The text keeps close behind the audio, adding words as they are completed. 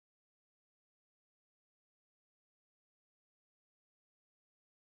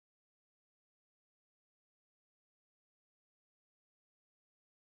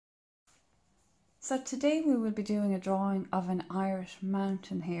So today we will be doing a drawing of an Irish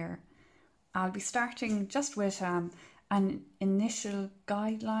mountain hare. I'll be starting just with an initial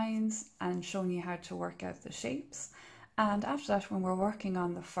guidelines and showing you how to work out the shapes. And after that, when we're working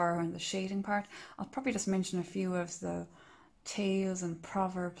on the fur and the shading part, I'll probably just mention a few of the tales and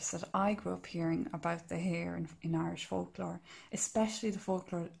proverbs that I grew up hearing about the hare in Irish folklore, especially the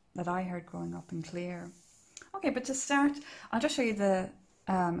folklore that I heard growing up in Clare. Okay, but to start, I'll just show you the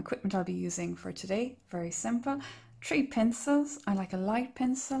equipment I'll be using for today. Very simple. 3 pencils. I like a light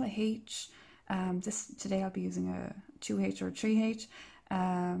pencil, a H. Today I'll be using a 2H or a 3H.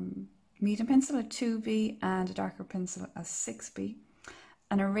 Medium pencil, a 2B, and a darker pencil, a 6B.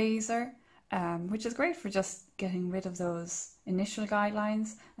 An eraser, which is great for just getting rid of those initial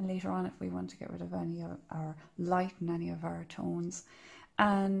guidelines, and later on if we want to get rid of any of our lighten any of our tones.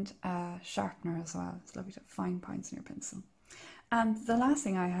 And a sharpener as well. It's lovely to have fine points in your pencil. And the last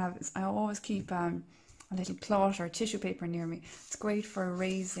thing I have is I always keep a little cloth or tissue paper near me. It's great for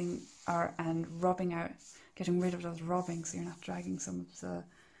erasing and rubbing out, getting rid of those rubbings so you're not dragging some of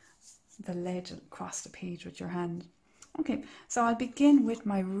the lead across the page with your hand. Okay, so I'll begin with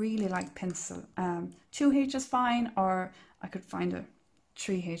my really light pencil. 2H is fine, or I could find a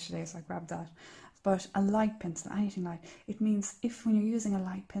 3H today, so I grabbed that. But a light pencil, anything light. It means if when you're using a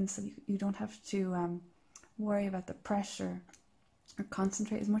light pencil, you don't have to worry about the pressure or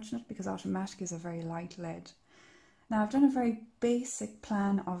concentrate as much on it, because automatic is a very light lead. Now I've done a very basic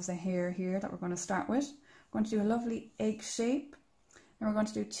plan of the hare here that we're going to start with. We're going to do a lovely egg shape. Then we're going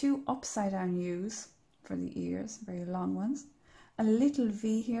to do 2 upside down U's for the ears, very long ones. A little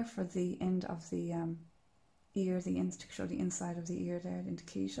V here for the end of the ear, to show the inside of the ear there, to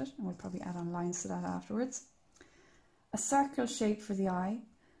indicate it, and we'll probably add on lines to that afterwards. A circle shape for the eye,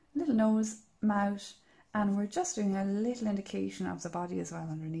 a little nose, mouth, and we're just doing a little indication of the body as well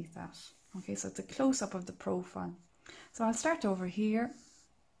underneath that. Okay, so it's a close-up of the profile. So I'll start over here.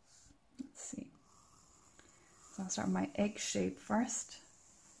 Let's see. So I'll start with my egg shape first.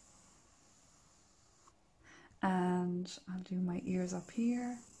 And I'll do my ears up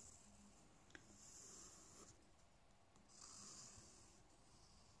here.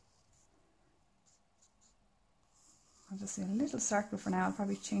 I'll just do a little circle for now. I'll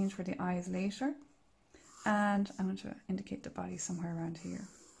probably change for the eyes later. And I'm going to indicate the body somewhere around here.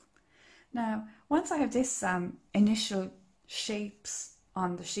 Now, once I have this initial shapes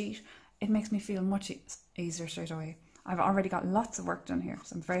on the sheet, it makes me feel much easier straight away. I've already got lots of work done here,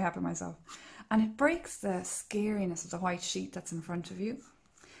 so I'm very happy with myself. And it breaks the scariness of the white sheet that's in front of you.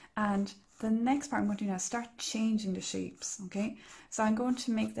 And the next part I'm going to do now is start changing the shapes, okay? So I'm going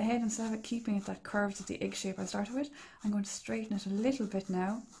to make the head, instead of it keeping it that curved at the egg shape I started with, I'm going to straighten it a little bit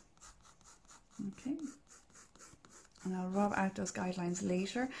now. Okay. And I'll rub out those guidelines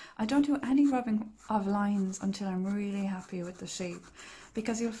later. I don't do any rubbing of lines until I'm really happy with the shape,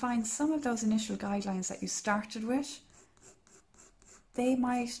 because you'll find some of those initial guidelines that you started with, they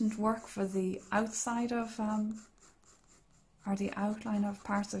mightn't work for the outside of or the outline of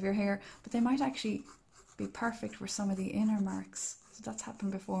parts of your hair, but they might actually be perfect for some of the inner marks. So that's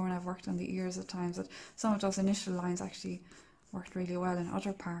happened before when I've worked on the ears at times, that some of those initial lines actually worked really well in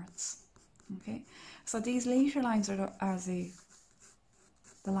other parts. Okay, so these later lines are the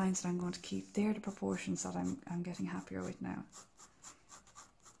lines that I'm going to keep. They're the proportions that I'm getting happier with now.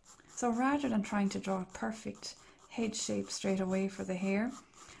 So rather than trying to draw a perfect head shape straight away for the hair,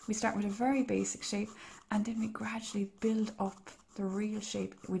 we start with a very basic shape, and then we gradually build up the real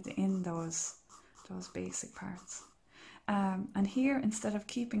shape within those basic parts. And here, instead of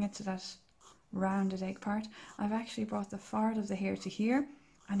keeping it to that rounded egg part, I've actually brought the forehead of the hair to here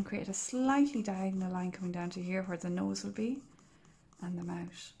and create a slightly diagonal line coming down to here where the nose will be and the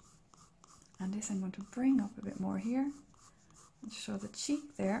mouth. And this I'm going to bring up a bit more here and show the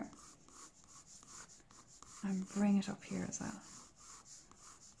cheek there, and bring it up here as well.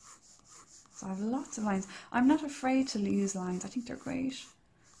 So I have lots of lines. I'm not afraid to use lines. I think they're great,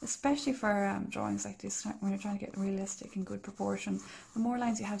 especially for drawings like this when you're trying to get realistic and good proportions. The more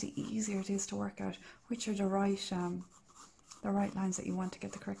lines you have, the easier it is to work out which are the right lines that you want to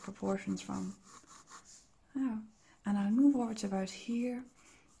get the correct proportions from. Now, and I'll move over to about here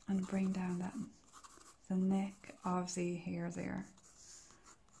and bring down the neck of the hair there.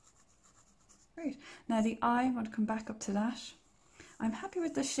 Great. Now the eye, I'm going to come back up to that. I'm happy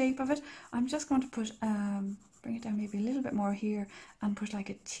with the shape of it. I'm just going to put bring it down maybe a little bit more here and put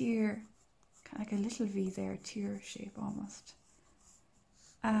like a tear, kind of like a little V there, tear shape almost.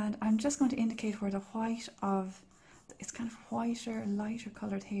 And I'm just going to indicate where the white of, it's kind of whiter, lighter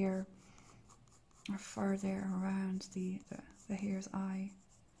coloured hair or fur there around the hare's eye.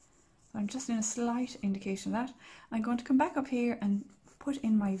 So I'm just doing a slight indication of that. I'm going to come back up here and put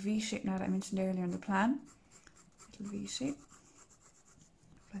in my V shape now that I mentioned earlier in the plan. Little V shape,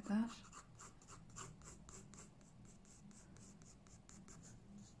 like that.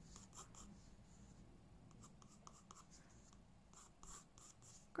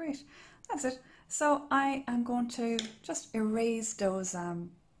 Great, that's it. So I am going to just erase those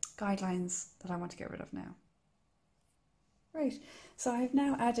guidelines that I want to get rid of now. Right, so I've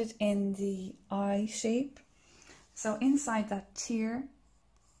now added in the eye shape. So inside that tear,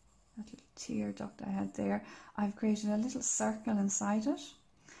 that little tear duct I had there, I've created a little circle inside it.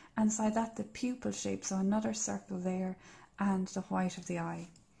 Inside that, the pupil shape, so another circle there, and the white of the eye.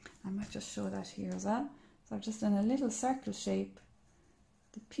 I might just show that here as well. So I've just done a little circle shape,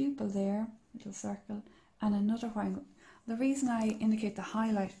 the pupil there, little circle, and another white. The reason I indicate the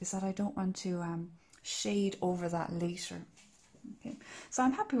highlight is that I don't want to shade over that later. Okay, so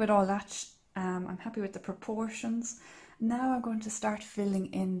I'm happy with all that. I'm happy with the proportions. Now I'm going to start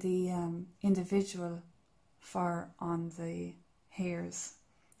filling in the individual fur on the hares,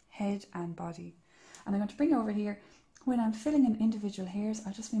 head and body. And I'm going to bring over here, when I'm filling in individual hairs,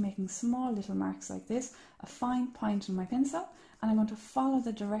 I'll just be making small little marks like this, a fine point on my pencil, and I'm going to follow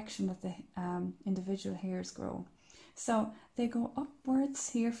the direction that the individual hairs grow. So they go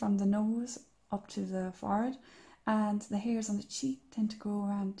upwards here from the nose up to the forehead, and the hairs on the cheek tend to go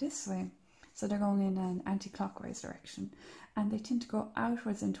around this way. So they're going in an anti-clockwise direction, and they tend to go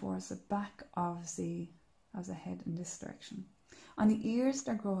outwards and towards the back of the head in this direction. On the ears,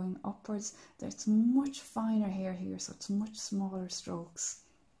 they're growing upwards. There's much finer hair here, so it's much smaller strokes.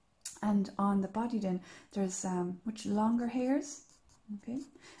 And on the body then, there's much longer hairs, okay?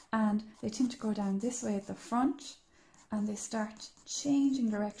 And they tend to go down this way at the front, and they start changing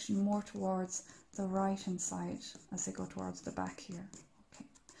direction more towards the right hand side as they go towards the back here. Okay,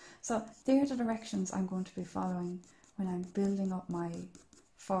 so they're the directions I'm going to be following when I'm building up my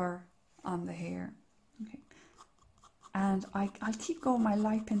fur on the hair. Okay, and I'll keep going with my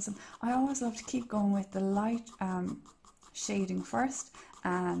light pencil. I always love to keep going with the light shading first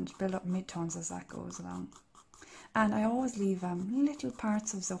and build up midtones as that goes along. And I always leave little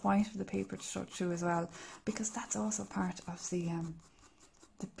parts of the white of the paper to show through as well, because that's also part of the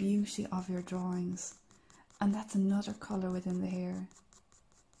beauty of your drawings, and that's another colour within the hair.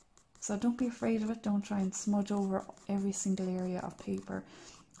 So don't be afraid of it. Don't try and smudge over every single area of paper.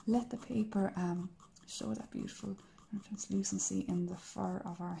 Let the paper show that beautiful translucency in the fur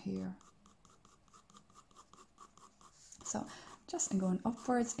of our hair. So just I'm going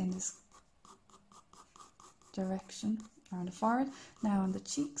upwards in this direction around the forehead. Now on the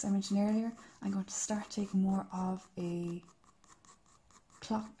cheeks, I mentioned earlier, I'm going to start taking more of a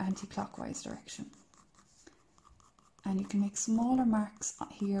anti-clockwise direction. And you can make smaller marks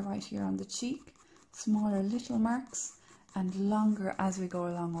here, right here on the cheek, smaller little marks, and longer as we go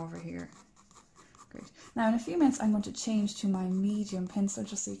along over here. Great. Now in a few minutes I'm going to change to my medium pencil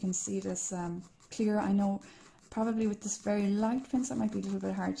just so you can see this clearer. I know probably with this very light pencil it might be a little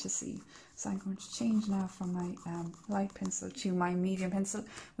bit hard to see. So I'm going to change now from my light pencil to my medium pencil,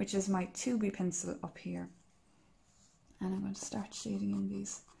 which is my 2B pencil up here. And I'm going to start shading in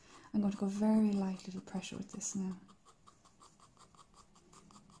these. I'm going to go very light little pressure with this now.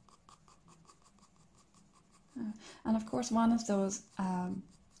 And of course one of those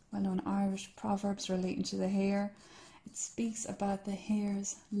well-known Irish proverbs relating to the hair, it speaks about the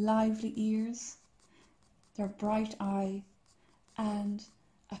hare's lively ears, their bright eye, and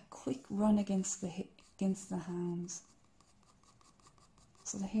a quick run against the hounds.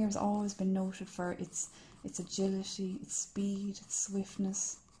 So the hare has always been noted for its agility, its speed, its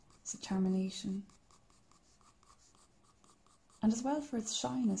swiftness, its determination, and as well for its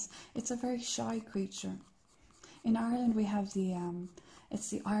shyness. It's a very shy creature. In Ireland we have it's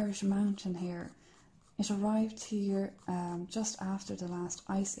the Irish mountain hare. It arrived here just after the last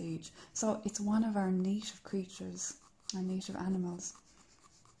ice age, so it's one of our native creatures, our native animals.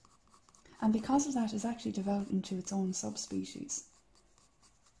 And because of that, it's actually developed into its own subspecies.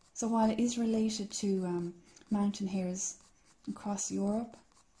 So while it is related to mountain hares across Europe,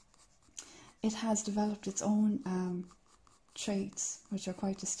 it has developed its own traits which are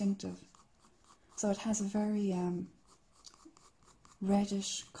quite distinctive. So it has a very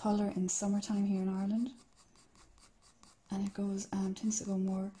reddish colour in summertime here in Ireland, and it goes tends to go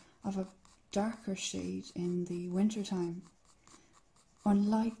more of a darker shade in the wintertime.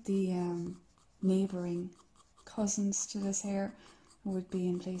 Unlike the neighbouring cousins to this hare, who would be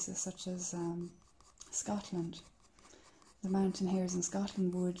in places such as Scotland, the mountain hares in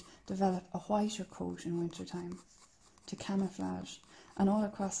Scotland would develop a whiter coat in wintertime to camouflage, And all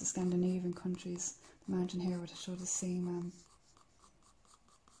across the Scandinavian countries, the mountain hare would show the same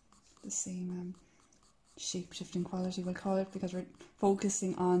shape-shifting quality, we'll call it, because we're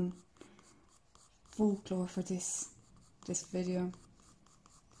focusing on folklore for this video.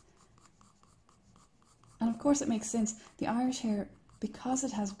 And of course it makes sense. The Irish hare, because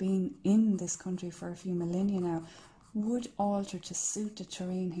it has been in this country for a few millennia now, would alter to suit the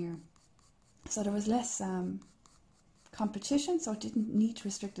terrain here. So there was less competition, so it didn't need to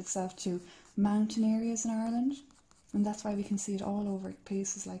restrict itself to mountain areas in Ireland. And that's why we can see it all over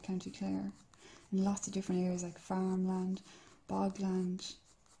places like County Clare, in lots of different areas like farmland, bogland,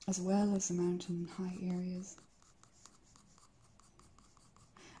 as well as the mountain high areas.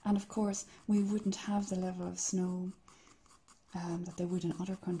 And of course, we wouldn't have the level of snow that they would in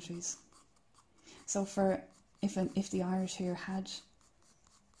other countries. So if the Irish hare had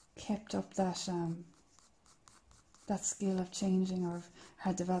kept up that skill of changing, or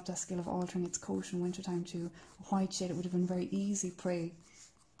had developed that skill of altering its coat in wintertime to a white shade, it would have been very easy prey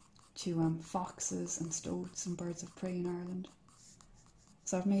to foxes and stoats and birds of prey in Ireland.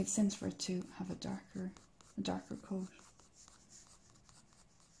 So it made sense for it to have a darker coat.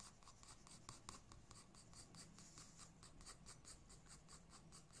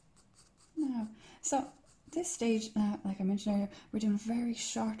 Now, so this stage, like I mentioned earlier, we're doing very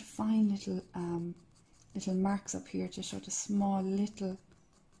short, fine little marks up here to show the small little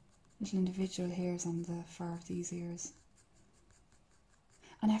individual hairs on the fur of these ears.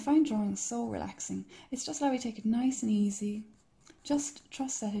 And I find drawing so relaxing. It's just like we take it nice and easy. Just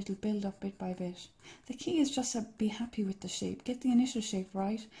trust that it'll build up bit by bit. The key is just to be happy with the shape. Get the initial shape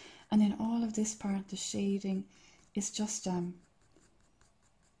right, and then all of this part, the shading, is just kind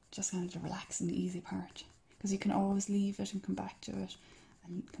of the relaxing, easy part. Because you can always leave it and come back to it,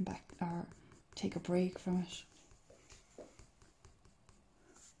 and come back or take a break from it.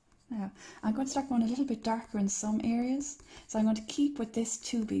 Now, I'm going to start going a little bit darker in some areas. So I'm going to keep with this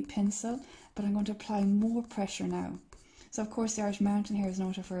 2B pencil, but I'm going to apply more pressure now. So of course the Irish mountain hare is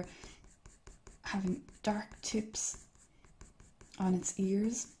noted for having dark tips on its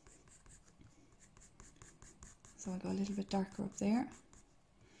ears. So I'll go a little bit darker up there.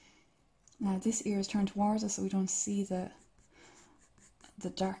 Now this ear is turned towards us, so we don't see the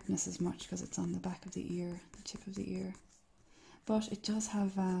darkness as much because it's on the back of the ear, the tip of the ear. But it does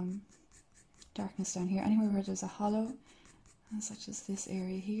have darkness down here. Anywhere where there's a hollow, such as this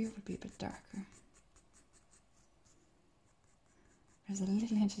area here, would be a bit darker. There's a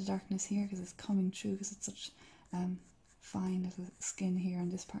little hint of darkness here because it's coming through, because it's such fine little skin here on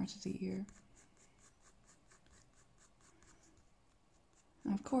this part of the ear.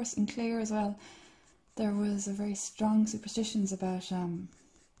 And of course in Clare as well, there was a very strong superstitions about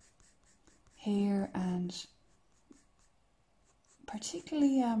hare, and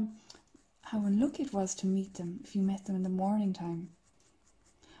particularly how unlucky it was to meet them if you met them in the morning time,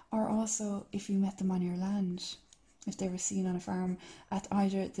 or also if you met them on your land, if they were seen on a farm at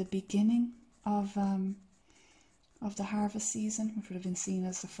either the beginning of the harvest season, which would have been seen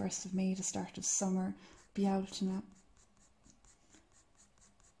as the 1st of May, the start of summer, Gaeltacht.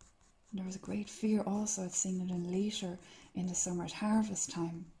 There was a great fear also at seeing them later in the summer at harvest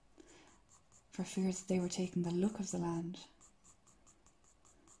time, for fear that they were taking the look of the land.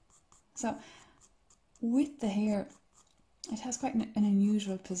 So with the hare, it has quite an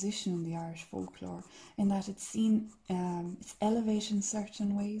unusual position in the Irish folklore, in that it's seen, it's elevated in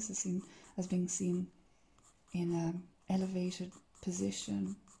certain ways. It's seen as being seen in an elevated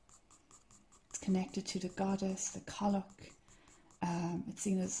position. It's connected to the goddess, the Gaeltacht. It's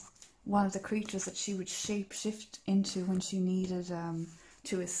seen as one of the creatures that she would shape shift into when she needed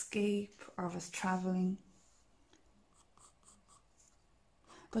to escape or was travelling.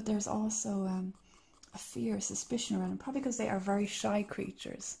 But there's also a fear, a suspicion around them, probably because they are very shy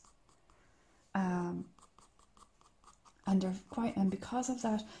creatures. And because of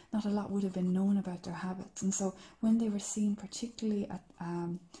that, not a lot would have been known about their habits. And so when they were seen, particularly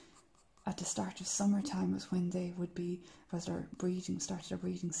at the start of summertime, was when they would be, was their breeding, started their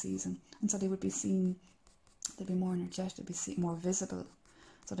breeding season. And so they would be seen, they'd be more energetic, they'd be more visible.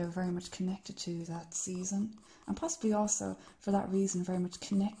 So they were very much connected to that season, and possibly also for that reason very much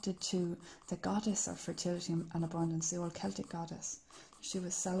connected to the goddess of fertility and abundance, the old Celtic goddess. She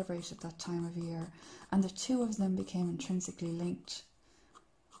was celebrated that time of year, and the two of them became intrinsically linked.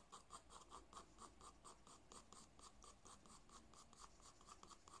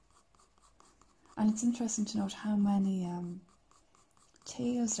 And it's interesting to note how many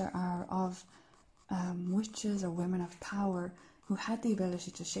tales there are of witches or women of power who had the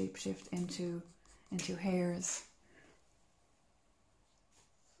ability to shapeshift into hares.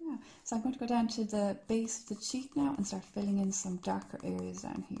 Yeah, so I'm going to go down to the base of the cheek now and start filling in some darker areas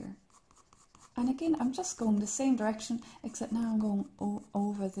down here. And again, I'm just going the same direction, except now I'm going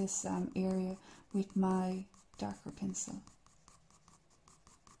over this area with my darker pencil.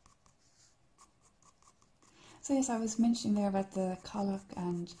 So yes, I was mentioning there about the Gaeltacht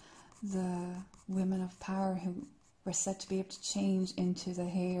and the women of power who were said to be able to change into the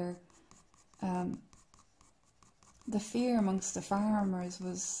Hare. The fear amongst the farmers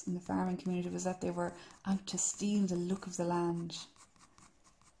was, in the farming community, was that they were out to steal the look of the land.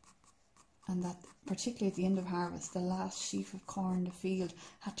 And that, particularly at the end of harvest, the last sheaf of corn in the field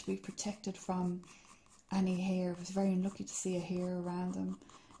had to be protected from any hare. It was very unlucky to see a hare around them.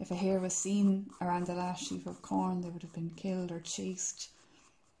 If a hare was seen around the last sheaf of corn, they would have been killed or chased.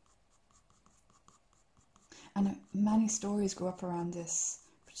 And many stories grew up around this,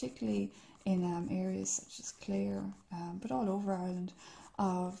 particularly in areas such as Clare, but all over Ireland,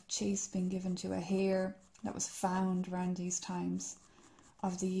 of chase being given to a hare that was found around these times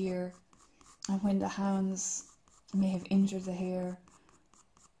of the year. And when the hounds may have injured the hare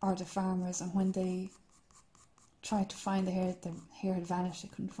or the farmers, and when they tried to find the hare had vanished, they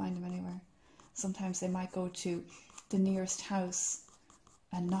couldn't find him anywhere. Sometimes they might go to the nearest house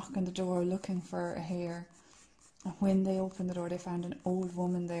and knock on the door looking for a hare. And when they opened the door, they found an old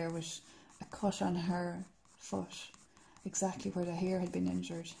woman there with a cut on her foot, exactly where the hare had been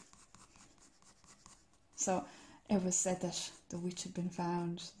injured. So it was said that the witch had been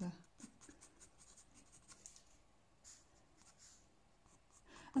found.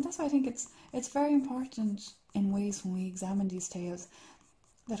 And that's why I think it's very important in ways when we examine these tales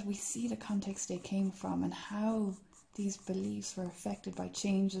that we see the context they came from and how these beliefs were affected by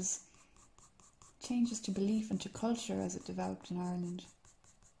changes to belief and to culture as it developed in Ireland.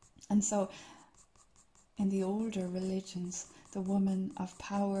 And so in the older religions, the woman of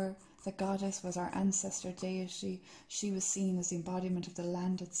power, the goddess, was our ancestor deity. She was seen as the embodiment of the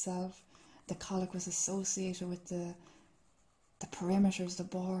land itself. The Gaeltacht was associated with the perimeters, the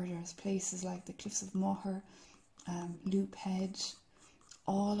borders, places like the Cliffs of Moher, Loop Hedge,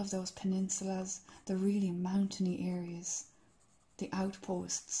 all of those peninsulas, the really mountainy areas, the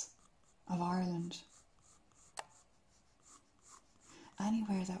outposts of Ireland.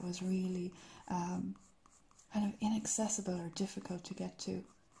 Anywhere that was really kind of inaccessible or difficult to get to,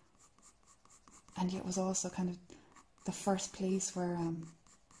 and yet was also kind of the first place where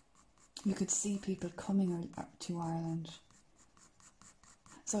you could see people coming to Ireland.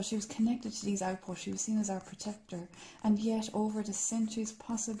 So she was connected to these outposts. She was seen as our protector, and yet over the centuries,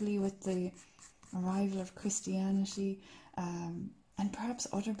 possibly with the arrival of Christianity and perhaps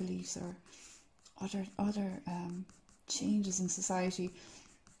other beliefs or other changes in society,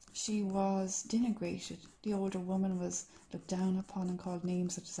 she was denigrated. The older woman was looked down upon and called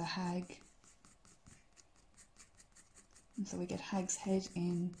names such as a hag. And so we get Hag's Head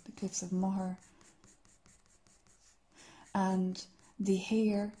in the Cliffs of Moher. And the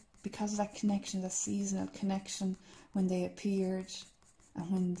hare, because of that connection, that seasonal connection, when they appeared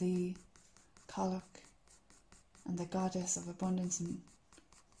and when the Gaeltacht and the goddess of abundance and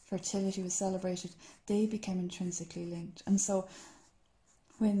fertility was celebrated, they became intrinsically linked. And so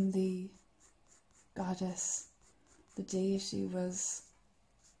when the goddess, the deity, was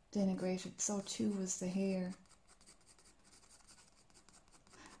denigrated, so too was the hare.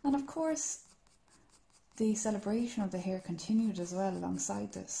 And of course, the celebration of the hare continued as well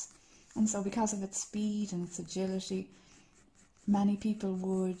alongside this. And so because of its speed and its agility, many people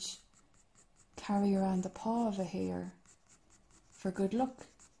would carry around the paw of a hare for good luck.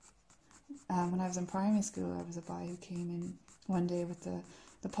 When I was in primary school, I was a boy who came in one day with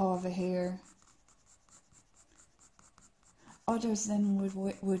the paw of a hare. Others then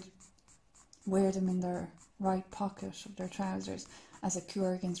would wear them in their right pocket of their trousers as a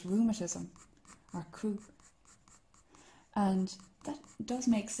cure against rheumatism or croup. And that does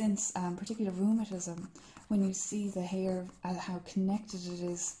make sense, particularly rheumatism, when you see the hare, how connected it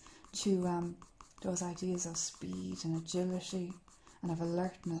is to those ideas of speed and agility and of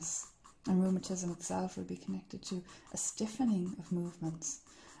alertness. And rheumatism itself would be connected to a stiffening of movements.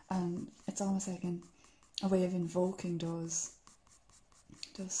 And it's almost like a way of invoking those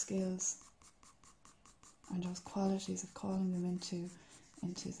skills and those qualities, of calling them into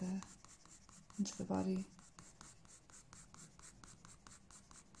the body.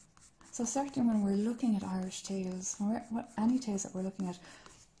 So certainly when we're looking at Irish tales, any tales that we're looking at,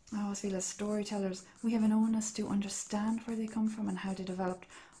 I always feel as storytellers, we have an onus to understand where they come from and how they developed,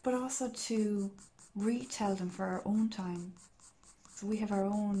 but also to retell them for our own time. So we have our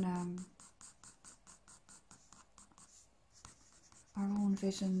own our own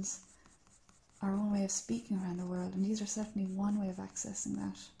visions, our own way of speaking around the world, and these are certainly one way of accessing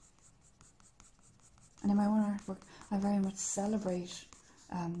that. And in my own artwork, I very much celebrate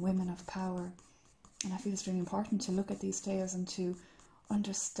women of power, and I feel it's really important to look at these tales and to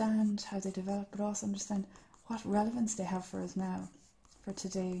understand how they develop, but also understand what relevance they have for us now, for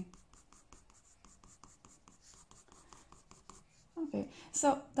today. Okay,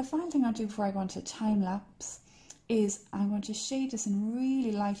 so the final thing I'll do before I go on to time lapse is I'm going to shade this in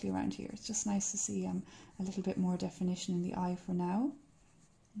really lightly around here. It's just nice to see a little bit more definition in the eye for now.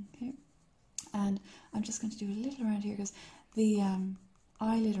 Okay, and I'm just going to do a little around here because the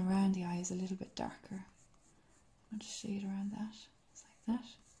eyelid around the eye is a little bit darker. I'm going to shade around that, just like that.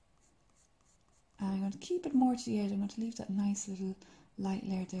 And I'm going to keep it more to the edge. I'm going to leave that nice little light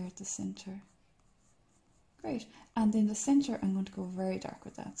layer there at the centre. Great, and in the centre I'm going to go very dark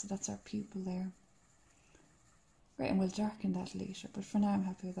with that, so that's our pupil there. Great, and we'll darken that later, but for now I'm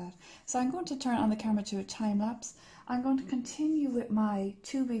happy with that. So I'm going to turn on the camera to a time lapse. I'm going to continue with my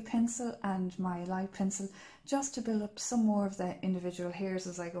 2B pencil and my light pencil just to build up some more of the individual hairs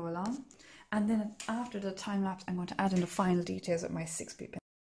as I go along. And then after the time lapse I'm going to add in the final details with my 6B pencil.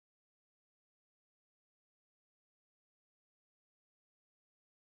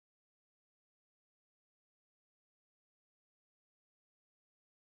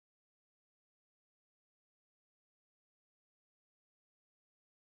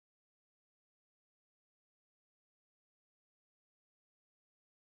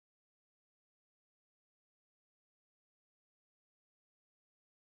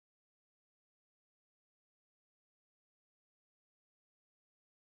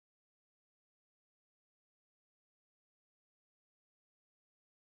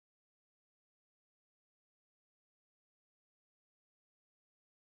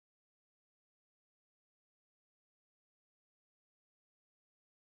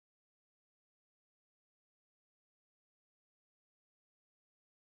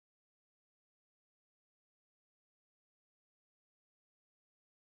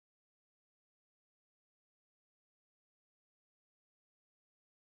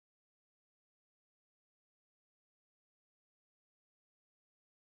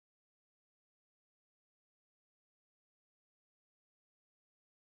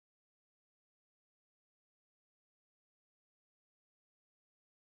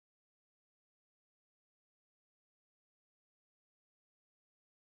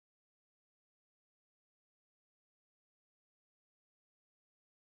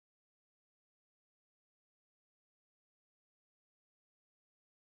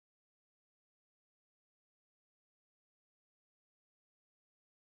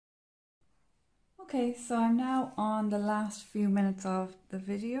 Okay, so I'm now on the last few minutes of the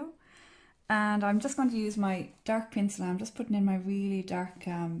video, and I'm just going to use my dark pencil. I'm just putting in my really dark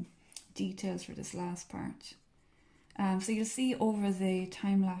details for this last part. So you'll see over the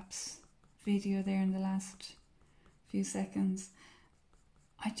time-lapse video there in the last few seconds,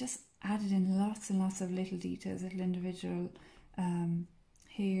 I just added in lots and lots of little details, little individual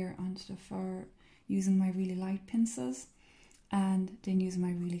hair onto the fur, using my really light pencils, and then using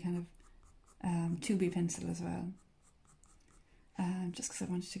my really kind of 2B pencil as well, just because I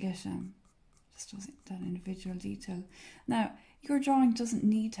wanted to get just that individual detail. Now, your drawing doesn't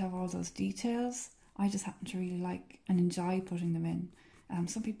need to have all those details. I just happen to really like and enjoy putting them in.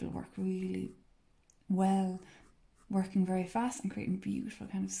 Some people work really well, working very fast and creating beautiful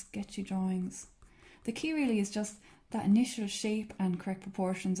kind of sketchy drawings. The key really is just that initial shape and correct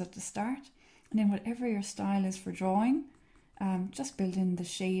proportions at the start, and then whatever your style is for drawing, just build in the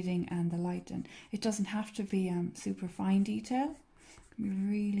shading and the light. And it doesn't have to be super fine detail. It can be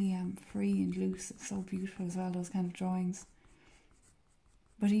really free and loose. It's so beautiful as well, those kind of drawings.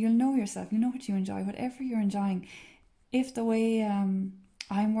 But you'll know yourself, you know what you enjoy, whatever you're enjoying. If the way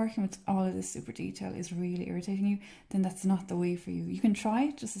I'm working with all of this super detail is really irritating you, then that's not the way for you. You can try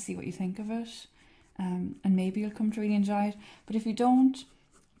it just to see what you think of it, and maybe you'll come to really enjoy it. But if you don't,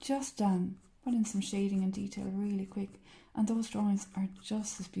 just put in some shading and detail really quick, and those drawings are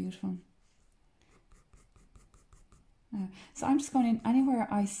just as beautiful. So I'm just going in anywhere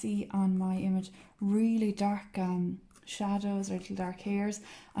I see on my image really dark shadows or little dark hairs.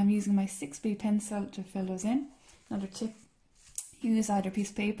 I'm using my 6B pencil to fill those in. Another tip, use either a piece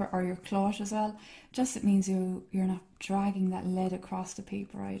of paper or your cloth as well. Just it means you're not dragging that lead across the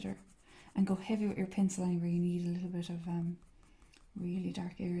paper either. And go heavy with your pencil anywhere you need a little bit of really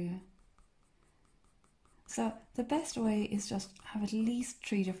dark area. So the best way is just have at least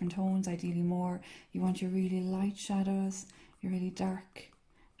 3 different tones, ideally more. You want your really light shadows, your really dark,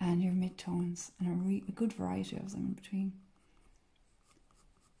 and your mid-tones, and a good variety of them in between.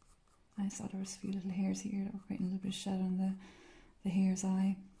 I saw there was a few little hairs here that were creating a little bit of shed on the hare's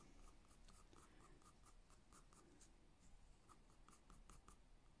eye.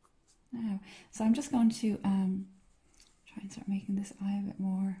 Now, so I'm just going to try and start making this eye a bit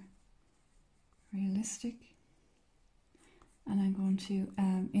more realistic. And I'm going to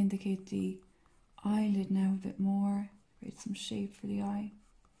indicate the eyelid now a bit more, create some shape for the eye.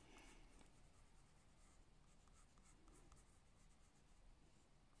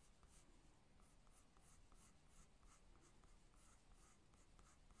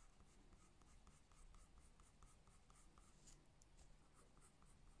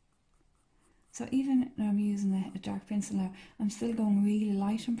 So even though I'm using a dark pencil now, I'm still going really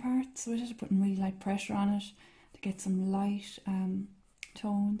light in parts with it, putting really light pressure on it to get some light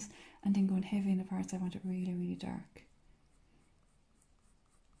tones, and then going heavy in the parts I want it really, really dark.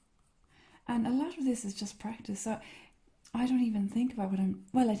 And a lot of this is just practice, so I don't even think about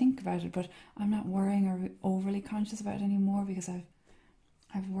what I think about it, but I'm not worrying or overly conscious about it anymore because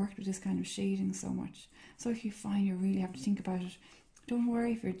I've worked with this kind of shading so much. So if you find you really have to think about it, don't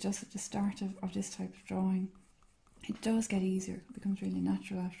worry if you're just at the start of this type of drawing. It does get easier, it becomes really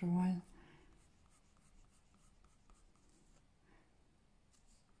natural after a while.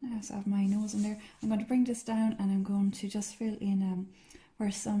 Now, so I have my nose in there. I'm going to bring this down and I'm going to just fill in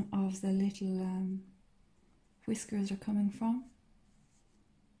where some of the little whiskers are coming from.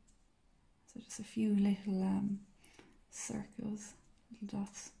 So just a few little circles, little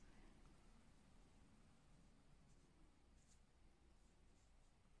dots.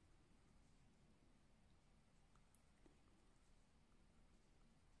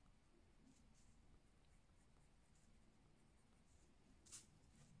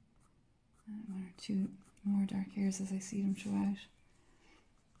 One or two more dark hairs as I see them throughout.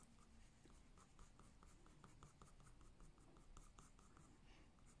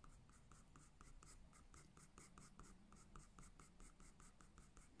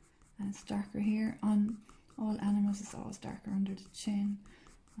 And it's darker here. On all animals it's always darker under the chin,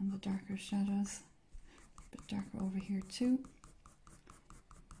 on the darker shadows. A bit darker over here too.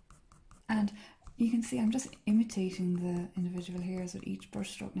 And you can see I'm just imitating the individual hairs with each brush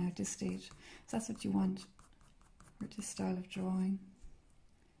stroke now at this stage. So that's what you want for this style of drawing.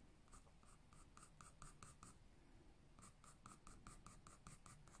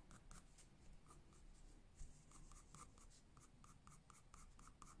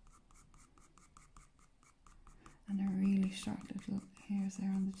 And they're really sharp little hairs there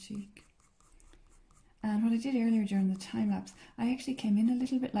on the cheek. And what I did earlier during the time lapse, I actually came in a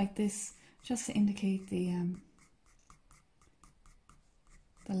little bit like this, just to indicate the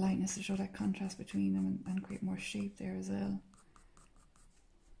lightness, to show that contrast between them and create more shape there as well.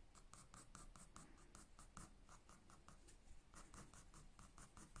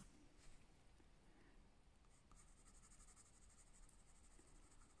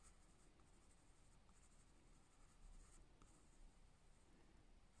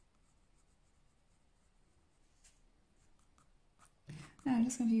 Now I'm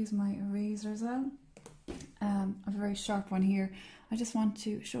just going to use my eraser as well. I have a very sharp one here. I just want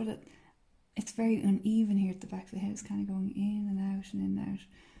to show that it's very uneven here at the back of the head. It's kind of going in and out and in and out.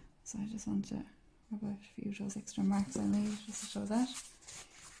 So I just want to rub out a few of those extra marks I made just to show that.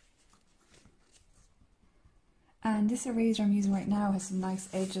 And this eraser I'm using right now has some nice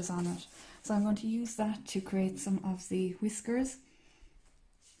edges on it. So I'm going to use that to create some of the whiskers.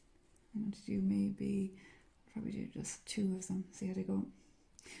 I'm going to do maybe, probably do just 2 of them, see how they go.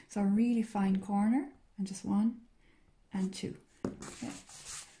 So a really fine corner, and just 1 and 2. Okay.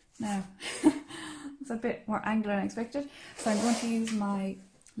 Now, it's a bit more angular than I expected. So I'm going to use my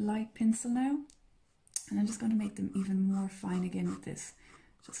light pencil now, and I'm just going to make them even more fine again with this,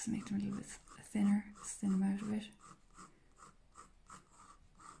 just to make them a little bit thinner, just thin them out a bit.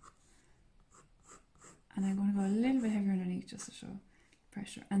 And I'm going to go a little bit heavier underneath just to show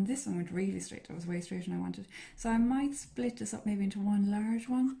pressure. And this one went really straight, that was way straighter than I wanted. So I might split this up maybe into one large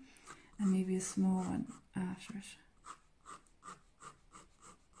one and maybe a small one after it.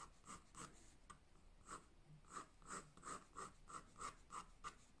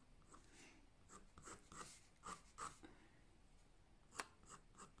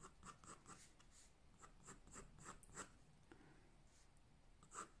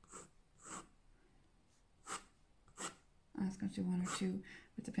 I was going to do 1 or 2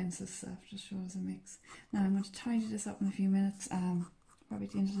 with the pencil itself, just show as a mix. Now I'm going to tidy this up in a few minutes, probably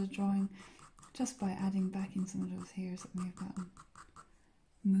at the end of the drawing, just by adding back in some of those hairs that may have gotten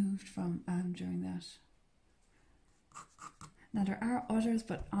moved from during that. Now there are others,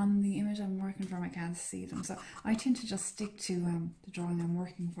 but on the image I'm working from I can't see them, so I tend to just stick to the drawing I'm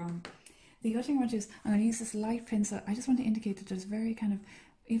working from. The other thing I want to do is I'm going to use this light pencil. I just want to indicate that there's very kind of,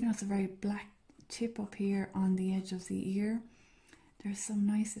 even though it's a very black tip up here on the edge of the ear, there's some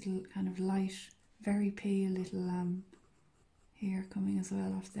nice little kind of light, very pale little hair coming as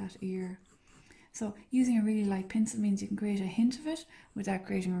well off that ear. So using a really light pencil means you can create a hint of it without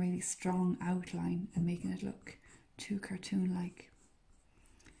creating a really strong outline and making it look too cartoon-like.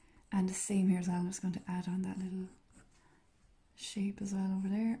 And the same here as well. I'm just going to add on that little shape as well over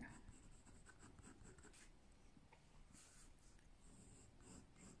there.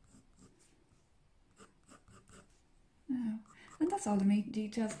 Now, and that's all the main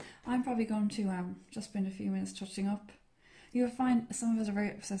details. I'm probably going to just spend a few minutes touching up. You'll find some of us are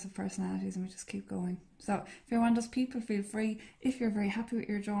very obsessive personalities and we just keep going. So if you're one of those people, feel free. If you're very happy with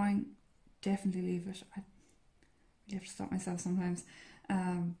your drawing, definitely leave it. I really have to stop myself sometimes.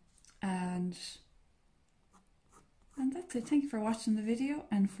 And that's it. Thank you for watching the video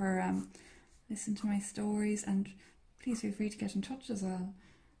and for listening to my stories, and please feel free to get in touch as well.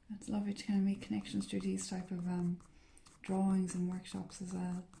 It's lovely to kind of make connections through these type of drawings and workshops as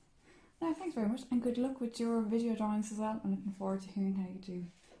well. Now, thanks very much and good luck with your video drawings as well. I'm looking forward to hearing how you do.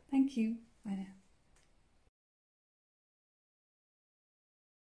 Thank you. Bye now.